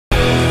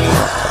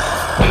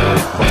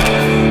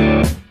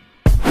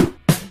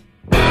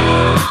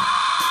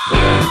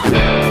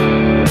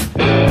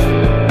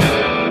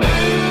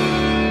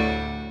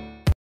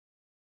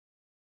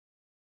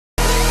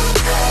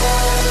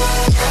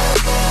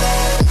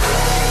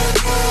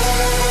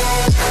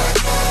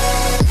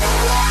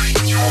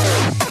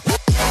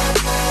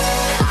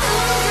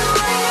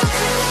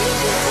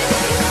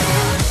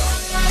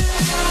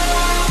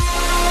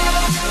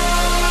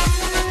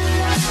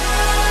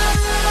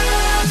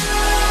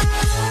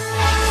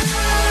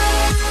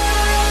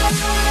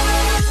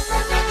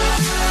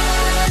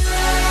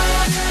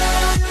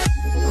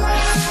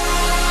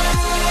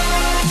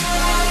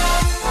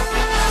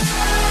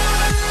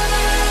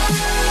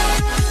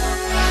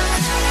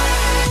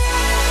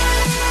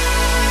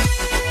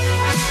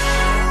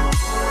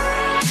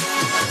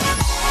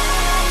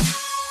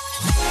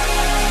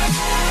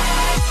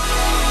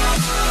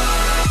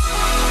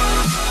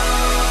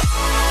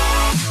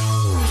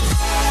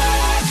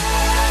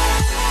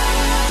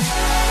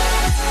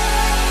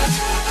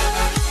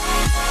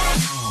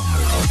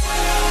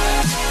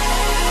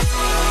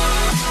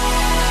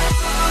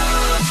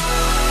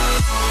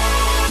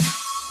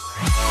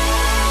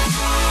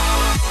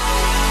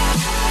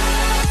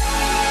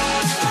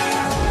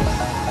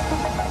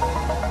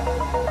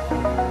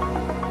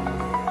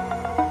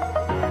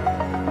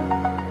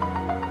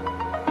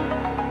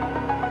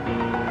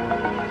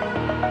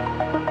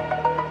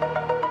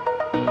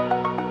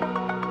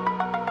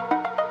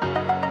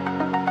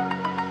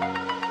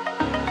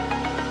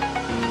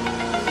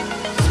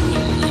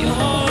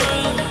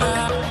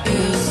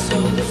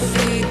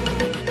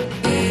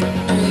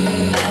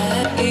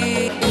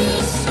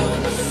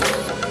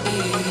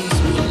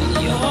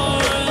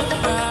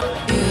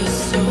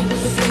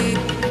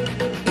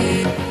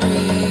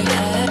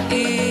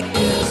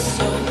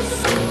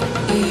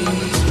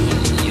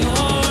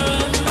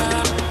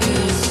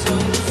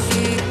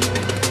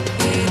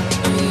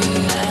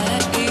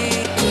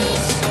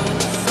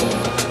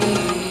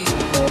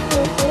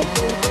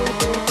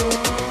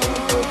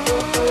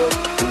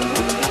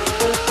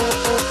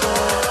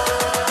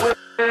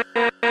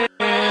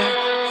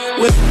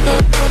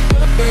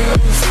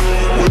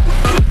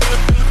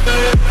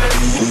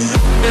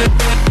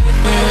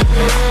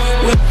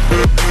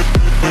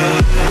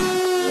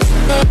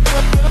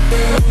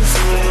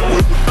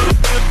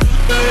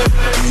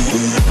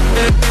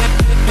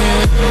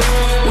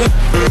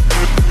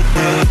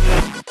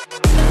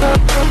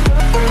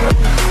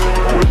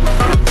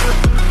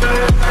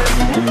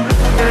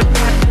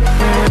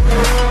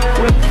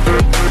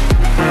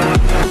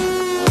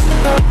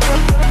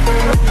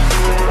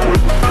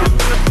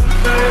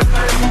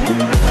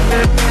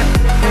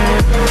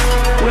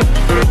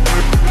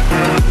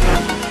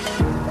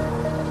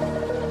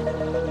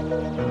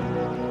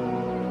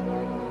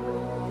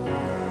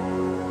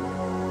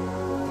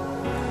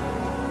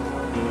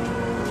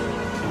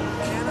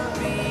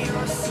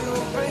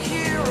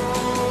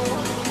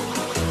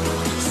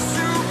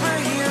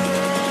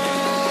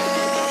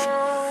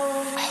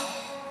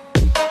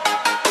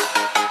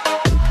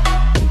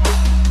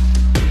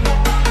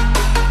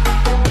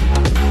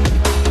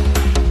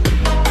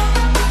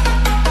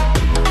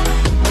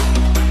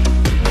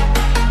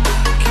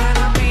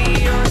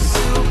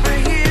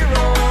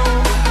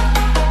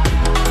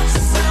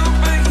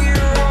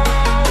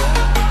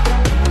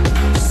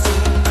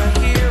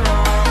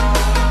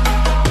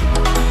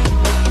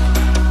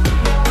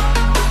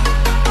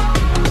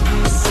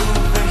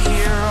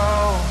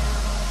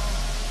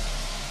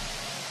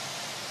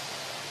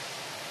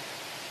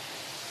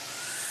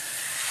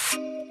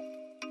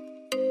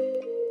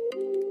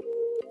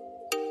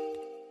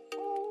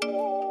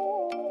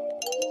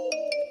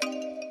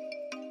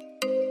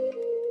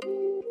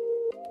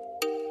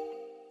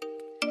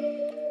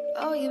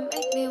Oh, you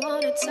make me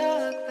wanna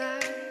talk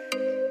back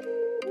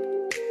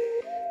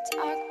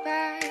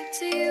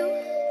to you.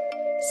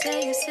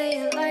 Say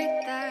it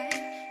like that.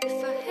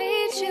 If I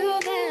hate you,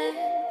 then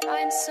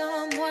find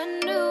someone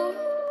new.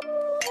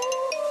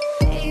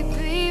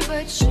 Baby,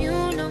 but you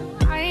know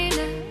I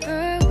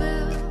never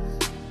will.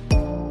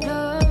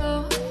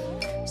 No,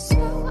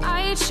 so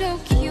I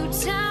choke you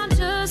down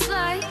just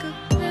like a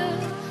pill.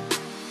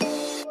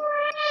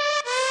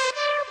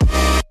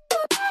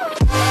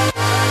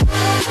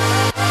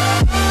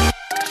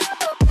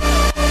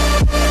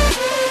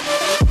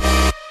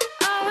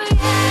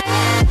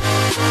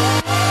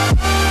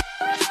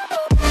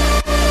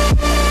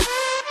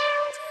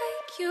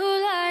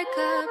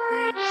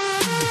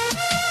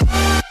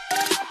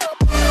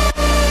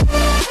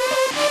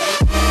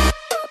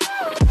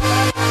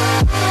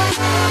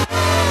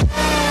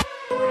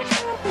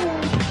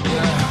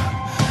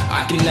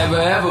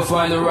 Never ever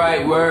find the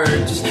right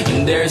words,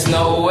 and there's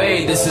no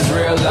way this is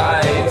real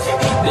life.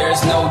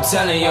 There's no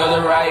telling you're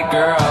the right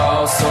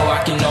girl, so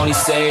I can only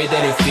say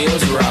that it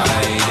feels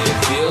right. It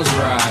feels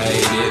right,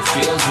 it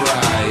feels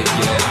right,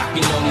 yeah. I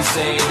can only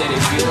say that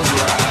it feels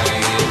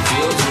right. It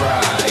feels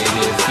right,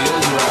 it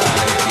feels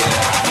right,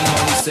 yeah. I can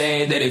only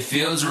say that it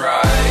feels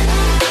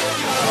right.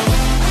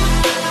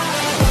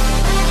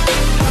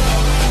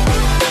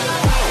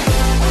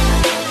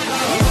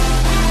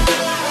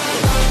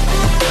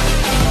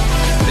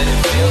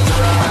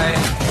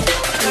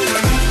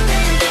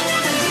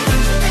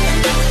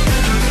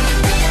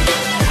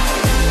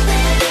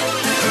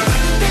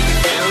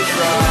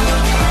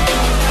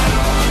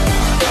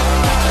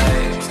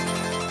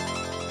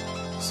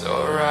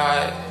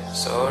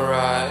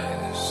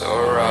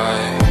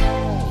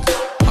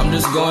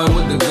 Going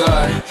with the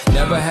gut,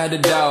 never had a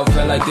doubt,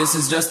 felt like this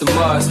is just a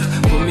must.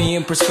 Put me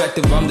in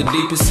perspective, I'm the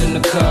deepest in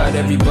the cut.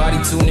 Everybody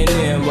tuning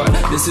in, but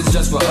this is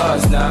just for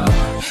us now.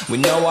 We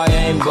know I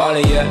ain't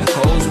ballin' yet,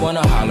 hoes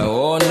wanna holler,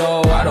 oh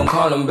no, I don't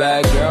call them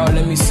back. Girl,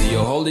 let me see you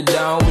hold it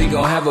down, we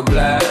gon' have a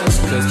blast.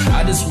 Cause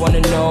I just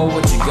wanna know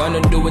what you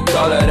gonna do with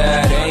all of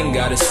that. Ain't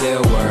gotta say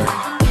a word,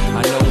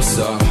 I know what's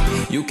up.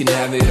 You can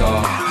have it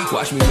all,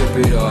 watch me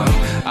rip it off.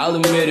 I'll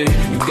admit it,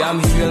 you got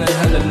me feeling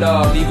hella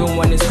loved. Even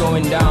when it's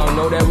going down,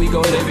 know that we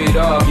gon' live it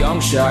up.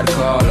 Young shot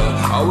caller,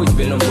 always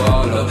been a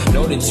baller.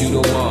 Know that you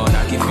the one,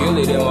 I can feel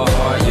it in my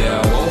heart, yeah.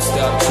 I won't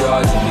stop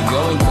charging, we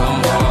going come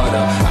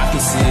harder. I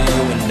can see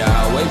you and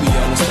I, way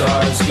beyond the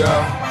stars,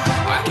 girl.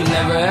 I can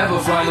never ever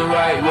find the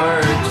right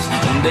words,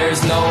 and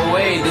there's no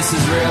way this is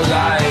real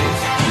life.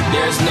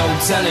 There's no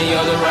telling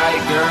you're the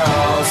right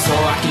girl, so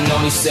I can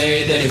only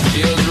say that it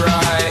feels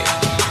right.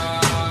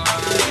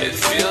 It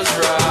feels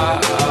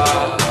right,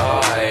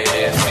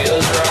 it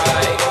feels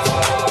right,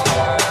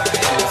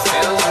 it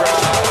feels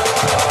right.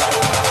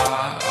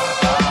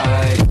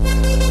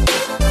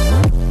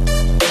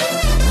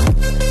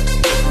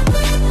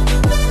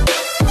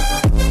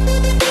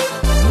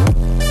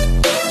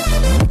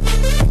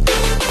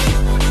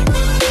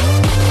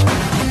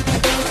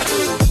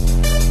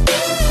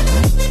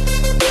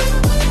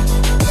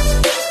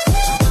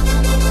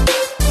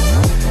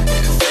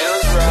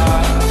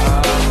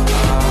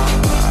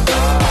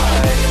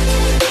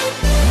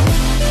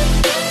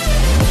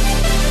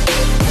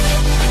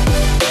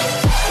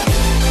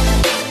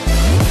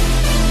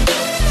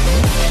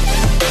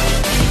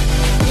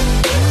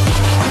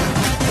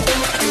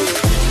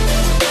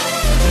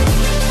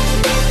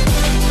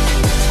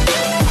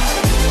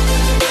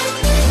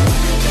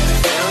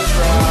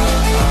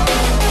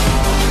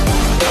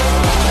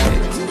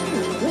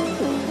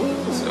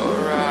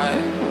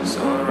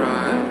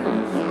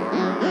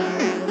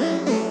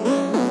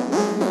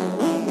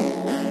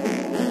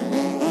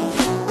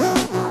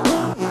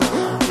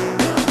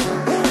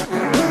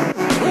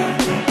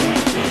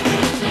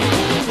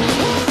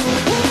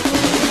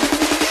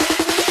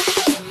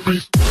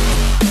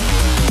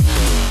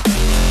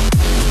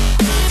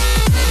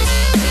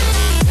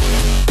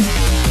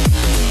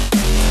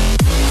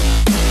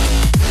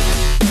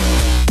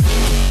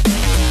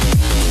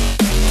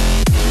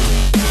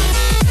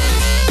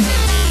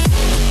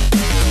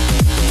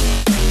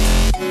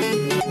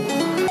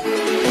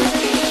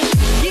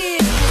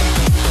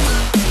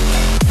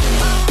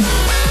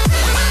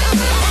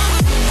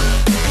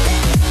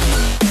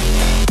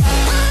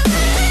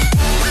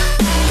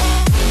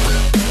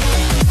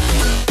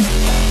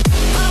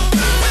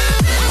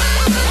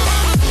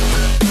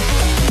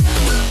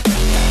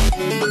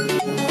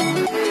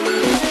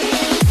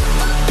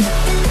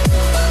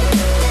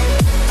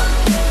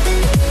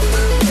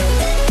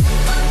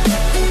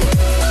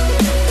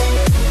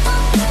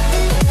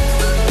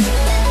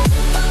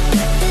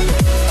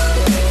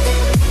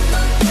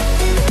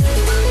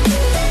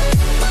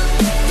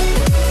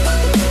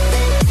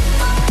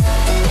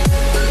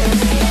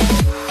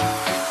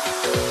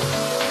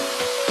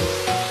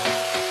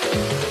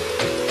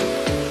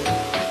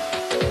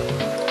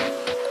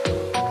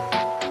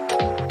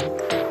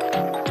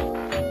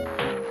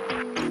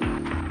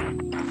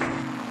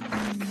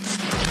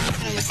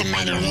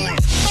 Make me